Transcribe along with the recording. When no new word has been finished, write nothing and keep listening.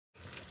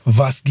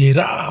Vas get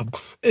up.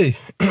 Hey.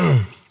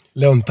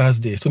 Leo on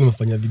Thursday. So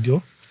nimefanya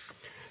video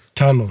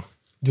 5.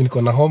 Juu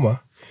niko na homa.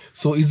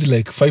 So easy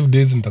like 5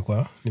 days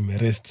nitakuwa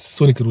nimerest.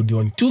 So nikirudi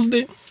on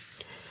Tuesday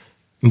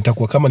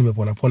nitakuwa kama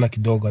nimepona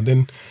kidogo. And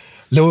then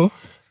leo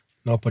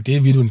nawapatia hii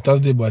video ni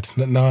Thursday but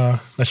na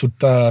shoot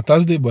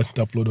Thursday but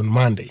nita upload on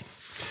Monday.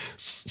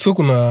 So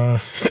kuna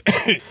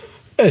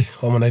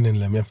homa na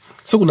nilemea.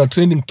 So kuna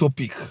trending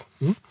topic.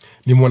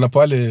 Nimeona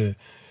pale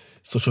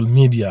social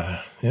media,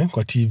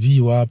 kwa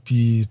TV,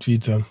 wapi,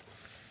 Twitter.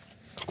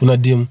 Kuna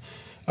dem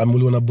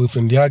amuliwa na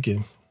boyfriend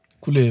yake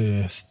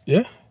kule,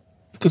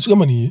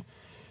 kama ni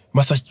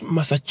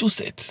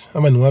Massachusetts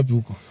ama ni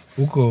wapi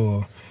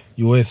huko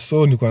US.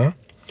 So niko na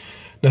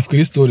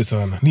nafikiri story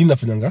sana. Nini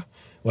nafanyanga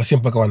wasi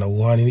mpaka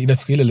wanauana,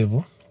 inafikia ile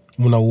level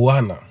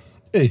mnauana.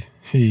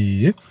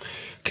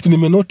 Kitu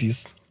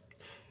nimenotice,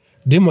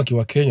 dem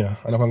akiwa Kenya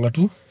anakuanga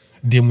tu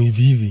dem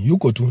hivi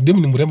yuko tu. Dem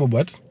ni mrembo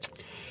but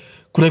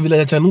kuna vile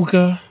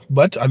hajachanuka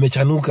but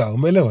amechanuka,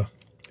 umeelewa?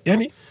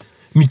 Yani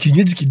ni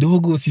kienyeji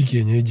kidogo, si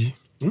kienyeji.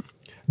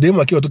 Dem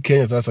akiwa tu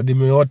Kenya sasa,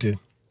 dem yote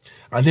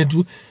and then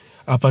tu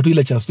apatu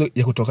ile chance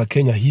ya kutoka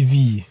Kenya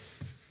hivi,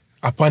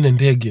 apane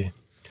ndege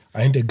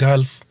aende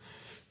Gulf,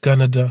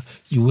 Canada,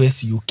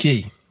 US,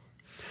 UK,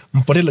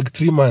 mpate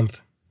like 3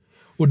 months.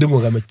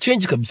 Udemo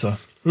amechange kabisa.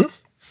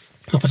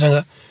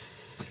 Napatanga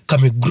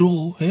kame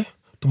grow,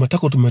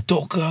 tumatako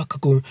tumetoka,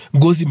 kako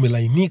ngozi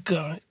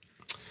melainika.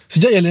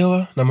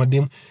 Sijaelewa na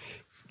mademu.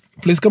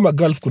 Place kama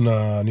Gulf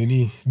kuna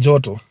nini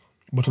joto,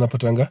 but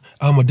unapatanga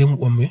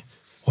mademu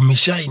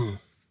wameshine.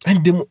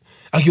 And demu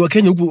akiwa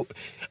Kenya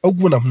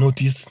huko na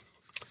notice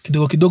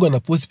kidogo na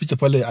post picha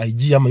pale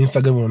IG ama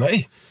Instagram,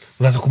 unaona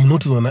unaanza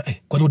kumnotice, unaona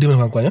kwani demu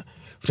anakuwa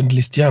friend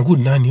list yangu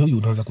nani huyu,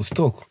 unaanza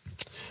kustalk.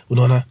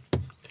 Unaona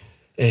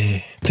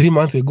 3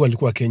 months ago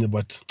alikuwa Kenya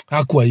but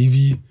hakuwa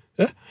hivi.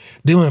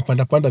 Demu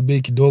anapanda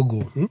bei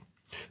kidogo.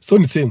 So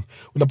ni same,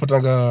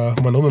 unapatanga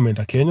mwanaume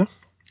ameenda Kenya,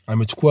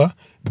 amechukua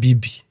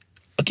Bibi.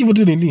 Akiwa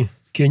tu nini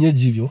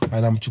kienyeji hivyo,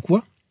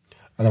 anamchukua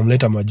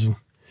anamleta majuu.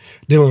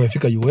 Demu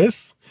amefika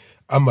US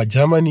ama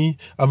Germany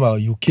ama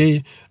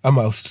UK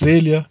ama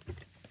Australia.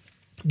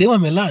 Demu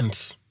ameland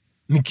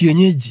ni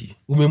kienyeji,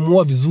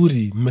 umemuoa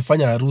vizuri,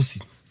 mmefanya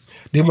harusi.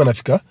 Demu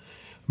anafika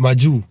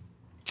majuu.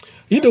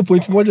 Hii ndio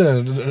point moja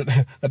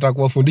nataka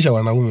kuwafundisha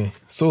wanaume.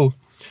 So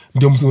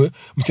ndio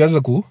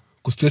msianze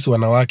kustress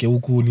wanawake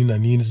huku nini na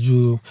nini,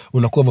 sijui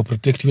unakuwa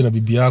overprotective na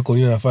bibi yako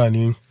nini anafanya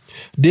nini.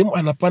 Demu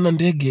anapanda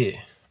ndege,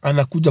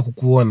 anakuja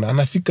kukuona,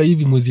 anafika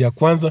hivi mwezi ya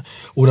kwanza,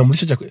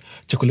 unamlisha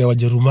chakula wa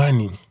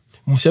Jerumani.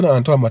 Msichana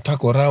anatoa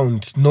matako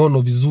round,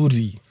 nono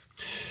vizuri.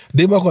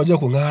 Demu wako anajua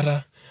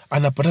kung'ara,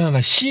 anapatana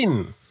na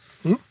Shin.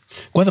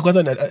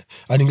 Kwanza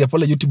aningia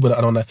pale YouTube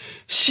anaona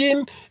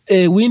Shin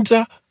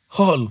winter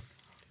haul,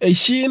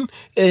 Shin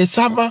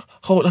summer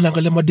haul.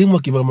 Anaangalia mademu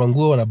akivaa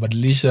manguo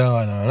wanabadilisha,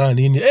 wanaona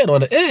nini,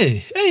 naona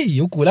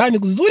huko lani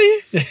kuzuri.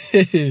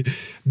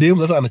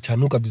 Demu sasa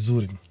anachanuka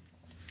vizuri.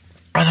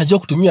 Anajua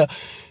kutumia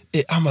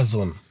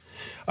Amazon.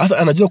 Sasa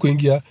anajua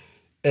kuingia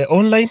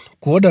online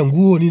kuoda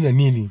nguo nini na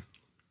nini.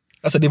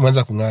 Sasa demu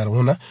anza kung'ara,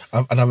 unaona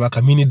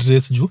anavaa mini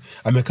dress juu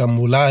amekaa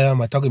Ulaya,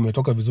 matako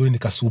imetoka vizuri, ni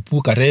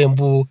kasupu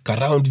karembo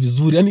round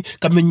vizuri, yani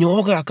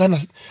kamenyooka,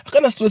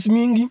 akana stress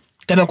mingi,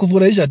 kana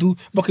kufurahisha tu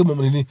mpaka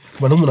nini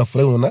mwanaume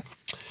anafurahi. Unaona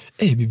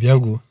bibi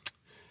yangu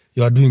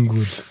you are doing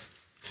good.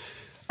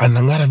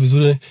 Anang'ara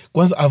vizuri,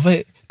 kwanza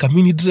avae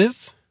mini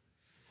dress,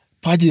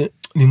 paje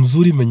ni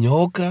mzuri,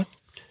 menyooka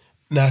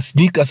na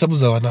sneaker sababu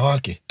za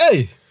wanawake.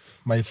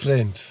 My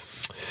friend,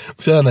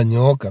 msana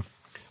ananyooka,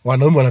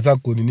 wanaume wanataka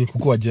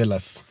kukuwa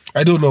jealous.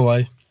 I don't know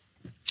why.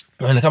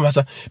 Maana kama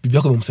sasa bibi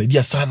yako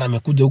amemsaidia sana,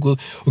 amekuja huko,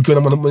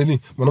 ukiona mwanaume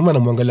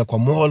anamwangalia kwa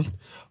mall,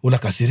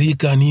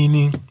 unakasirika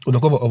nini,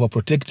 unakuwa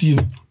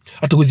overprotective.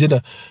 Hata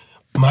ukienda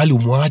mahali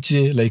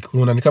umwache, like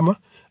unaona ni kama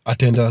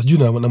ataenda juu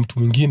na mtu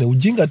mwingine.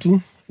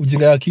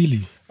 Ujinga ya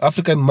akili,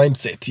 African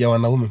mindset ya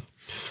wanaume.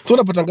 So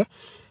unapatanga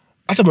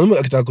hata mwanaume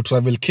akitaka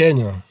kutravel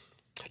Kenya,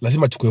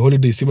 lazima achukue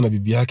holiday simu na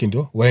bibi yake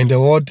ndio waende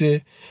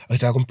wote.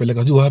 Akitaka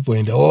kumpeleka juu hapo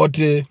waende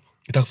wote.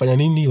 Itakufanya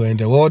nini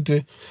waende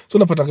wote. So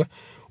unapatanga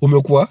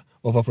umekuwa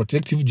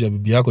overprotective juu ya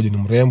bibi yako, juu ni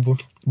mrembo.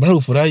 Bado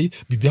ufurahi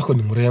bibi yako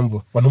ni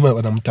mrembo, wanaume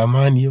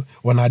wanamtamani,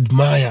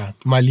 wanaadmire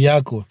mali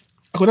yako.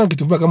 Hakuna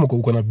kitu mbaya kama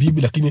uko na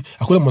bibi lakini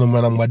hakuna mwanaume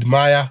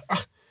anamadmire.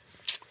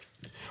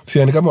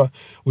 Siani kama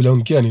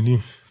uliongea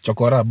nini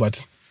chokora, but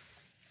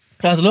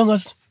as long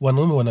as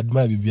wanaume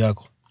wanaadmire bibi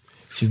yako,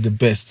 she's the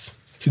best.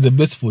 She's the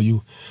best for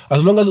you.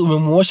 As long as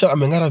umemuosha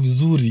ameng'ara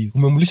vizuri,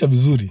 umemlisha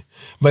vizuri,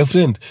 my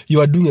friend,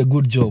 you are doing a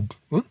good job.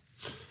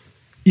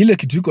 Ile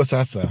kitu iko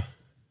sasa,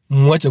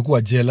 mwache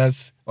kuwa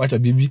jealous, wacha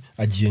bibi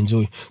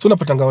ajienjoy. So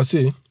unapatanga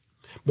wase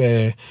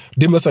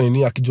demu sasa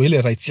nini akijua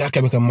ile rights yake,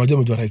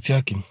 amejua rights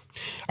yake.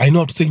 I know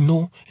how to say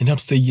no and how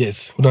to say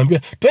yes.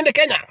 Unaambia twende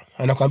Kenya,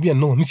 anakuambia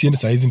no, mimi siende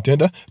saa hizi,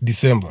 nitaenda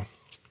December.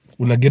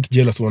 Una get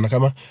jealous, unaona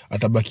kama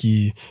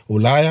atabaki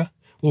Ulaya,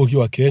 wewe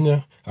ukiwa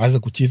Kenya aanze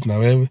kucheat na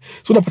wewe.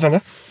 So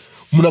unapatanga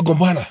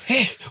mnagombana,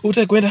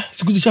 utaki kwenda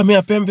siku hizi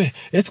chamea pembe,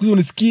 siku hizi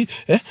unisikii,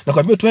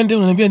 nakwambia twende,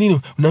 unaniambia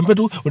nini? Unaambia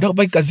tu unataka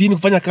baki kazini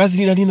kufanya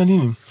kazi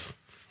nini.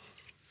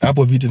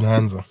 Hapo vita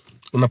inaanza.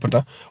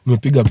 Unapata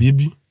umepiga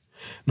bibi.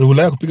 Na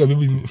Ulaya kupiga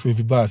bibi ni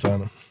vibaya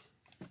sana.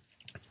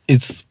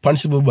 It's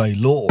punishable by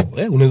law.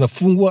 Unaweza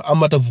fungwa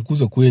ama hata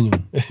fukuzwa kwenyu.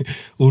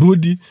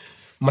 Urudi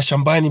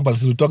mashambani bali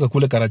ulitoka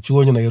kule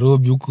Karachuonyo,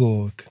 Nairobi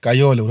huko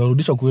Kayole,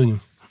 unarudishwa kwenyu.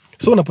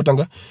 So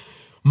unapatanga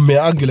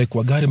mmeargue like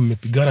kwa gari,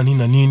 mmepigana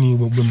nini,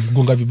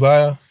 mgonga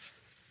vibaya,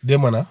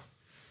 dema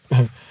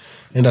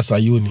enda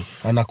Sayuni,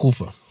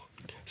 anakufa.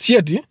 Si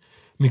ati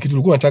ni kitu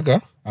ulikuwa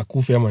unataka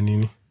akufe ama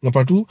nini.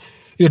 Unapata tu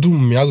ile tu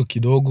mmeargue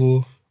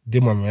kidogo,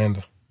 dema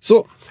ameenda.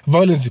 So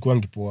violence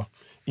ikuangi poa.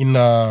 In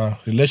a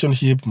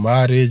relationship,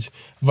 marriage,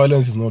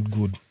 violence is not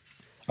good.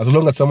 As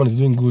long as someone is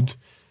doing good,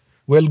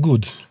 well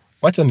good.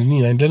 Wacha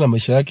nini aendelee na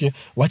maisha yake,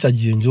 wacha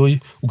jienjoy.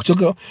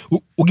 Ukichoka,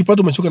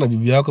 ukipata umechoka na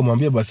bibi yako,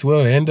 mwambie basi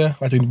wewe enda,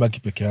 wacha nibaki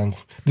peke yangu.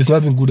 There's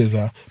nothing good as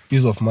a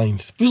peace of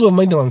mind. Peace of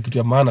mind ni kitu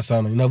ya maana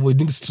sana. In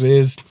avoiding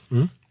stress,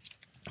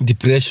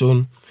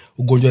 depression,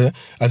 ugonjwa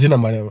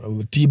hazina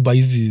tiba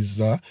hizi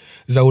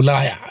za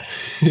Ulaya.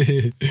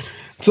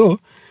 So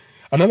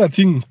another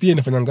thing pia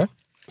inafanyanga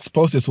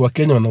spouses wa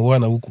Kenya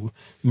wanauana huku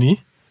ni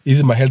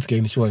hizi healthcare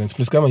insurance.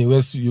 Plus kama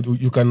US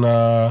you can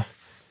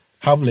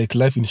have like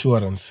life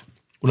insurance.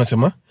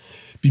 Unasema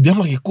bibi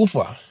yangu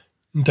akikufa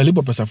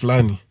nitalipa pesa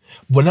fulani,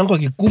 bwanangu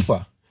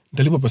akikufa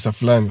nitalipa pesa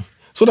fulani.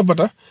 So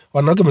unapata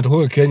wanawake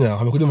wametoka Kenya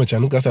wamekuja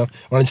wamechanuka sasa,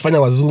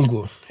 wanajifanya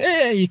wazungu.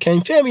 You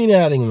can't tell me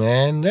nothing,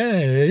 man.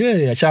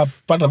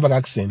 Achapata mpaka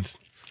accent.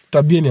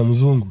 Tabia ni ya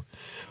mzungu.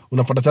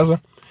 Unapata sasa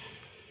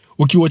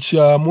ukiwatch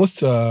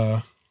most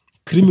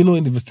criminal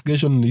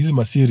investigation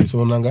hizi series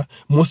unaonanga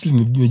mostly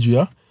ni juu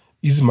ya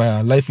hizi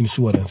life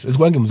insurance. It's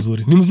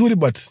mzuri. Ni mzuri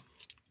but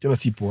tena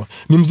si poa.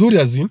 Ni mzuri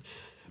azin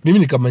mimi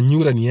ni kama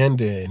nyura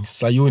niende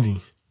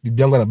Sayuni,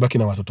 bibi yangu anabaki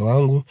na watoto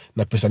wangu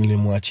na pesa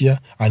nilimwachia,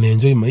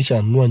 anaenjoy maisha,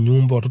 anunua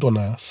nyumba, watoto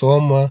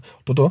wanasoma,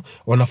 watoto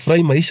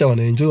wanafurahi maisha,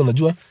 wanaenjoy,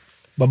 unajua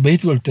baba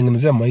yetu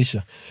alitengenezea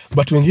maisha.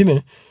 But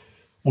wengine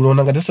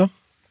unaona sasa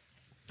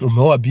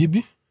umeoa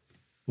bibi,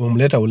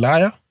 umemleta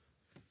Ulaya,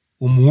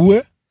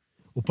 umuue,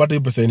 upate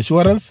hiyo pesa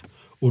insurance,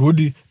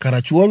 urudi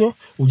Karachuonyo,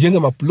 ujenge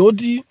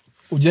maploti,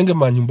 ujenge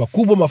manyumba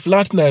kubwa,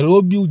 maflat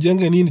Nairobi,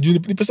 ujenge nini, juu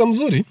ni pesa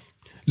mzuri.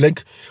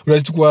 Like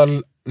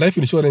unachukua life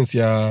insurance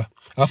ya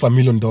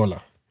 $500,000.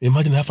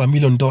 Imagine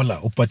 $500,000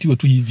 upatiwe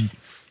tu hivi.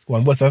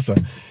 Waambia sasa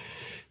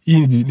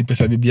hii ni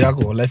pesa bibi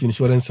yako, life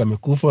insurance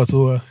amekufa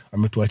so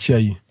ametuachia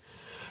hii.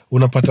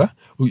 Unapata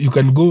you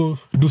can go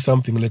do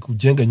something like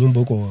ujenge nyumba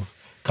huko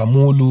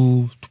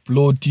Kamulu,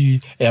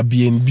 ploti,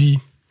 Airbnb.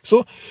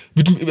 So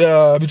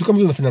vitu kama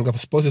hizo zinafanyanga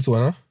spouses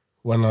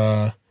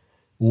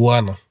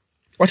wana.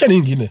 Wacha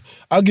nyingine.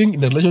 Arguing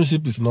in a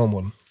relationship is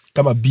normal.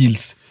 Kama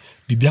bills.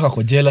 Bibi yako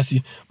kwa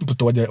jealousy,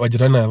 mtoto wa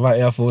jirani anavaa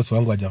Air Force,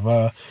 wangu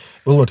hajavaa,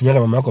 wewe unatumia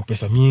mama yako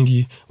pesa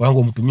mingi,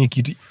 wangu mtumie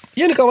kitu.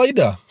 Hiyo ni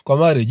kawaida kwa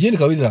marriage, hiyo ni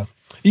kawaida.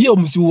 Hiyo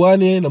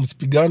msiuane na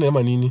msipigane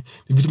ama nini.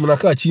 Ni vitu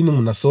mnakaa chini,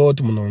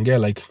 mnasort, mnaongea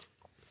like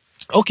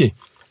okay,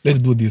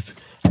 let's do this.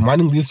 I'm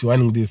wanting this,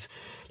 you're wanting this.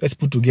 Let's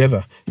put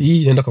together.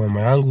 Hii inaenda kwa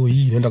mama yangu,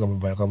 hii inaenda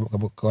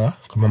kwa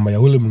mama ya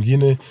yule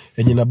mwingine,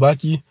 yenye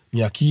nabaki ni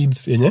ya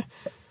kids yenye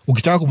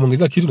ukitaka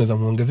kumuongezea kitu unaweza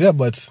muongezea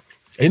but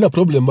haina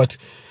problem. But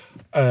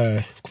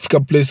kufika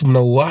place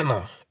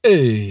mnauana,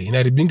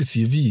 inaribingi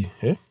CV,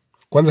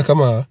 kwanza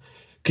kama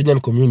Kenyan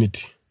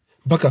community,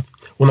 mpaka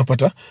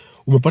unapata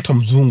umepata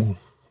mzungu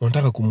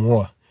unataka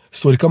kumuoa.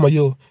 Story kama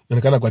hiyo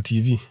inaonekana kwa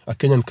TV, a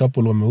Kenyan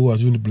couple wameoa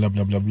juu ni bla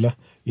bla bla bla,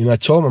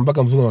 inachoma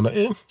mpaka mzungu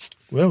anaona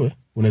wewe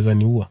unaweza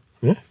niua,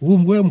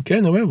 wewe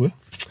Mkenya wewe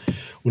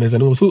unaweza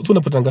niua. So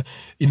unapatanga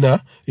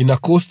ina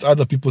cost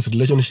other people's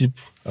relationship.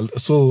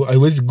 So I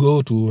always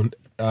go to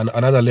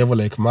another level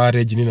like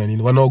marriage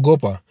nini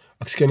wanaogopa.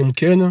 Akisikia ni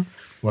Mkenya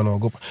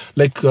wanaogopa.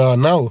 Like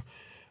now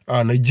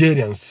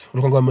Nigerians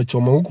wanakuwa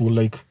wamechoma huku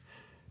like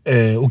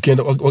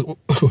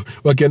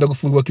wakienda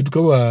kufungua kitu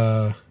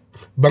kama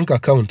bank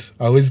account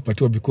hawezi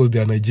patiwa because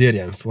they are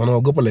Nigerians.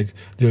 Wanaogopa like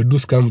they will do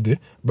scam the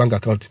bank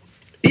account.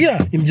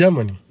 In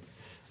Germany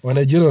wa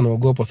Nigeria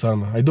wanaogopa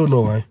sana. I don't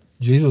know why.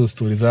 Juu hizo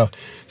stories zao.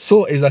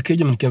 So as a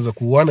Kenyan mkianza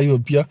kuona hiyo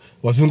pia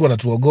wazungu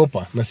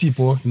wanatuogopa na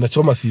sipo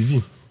inachoma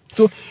CV.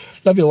 So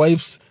love your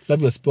wives,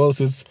 love your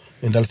spouses,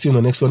 and I'll see you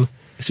in the next one.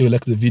 If you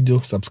like the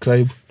video,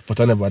 subscribe.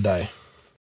 Tupatane baadaye.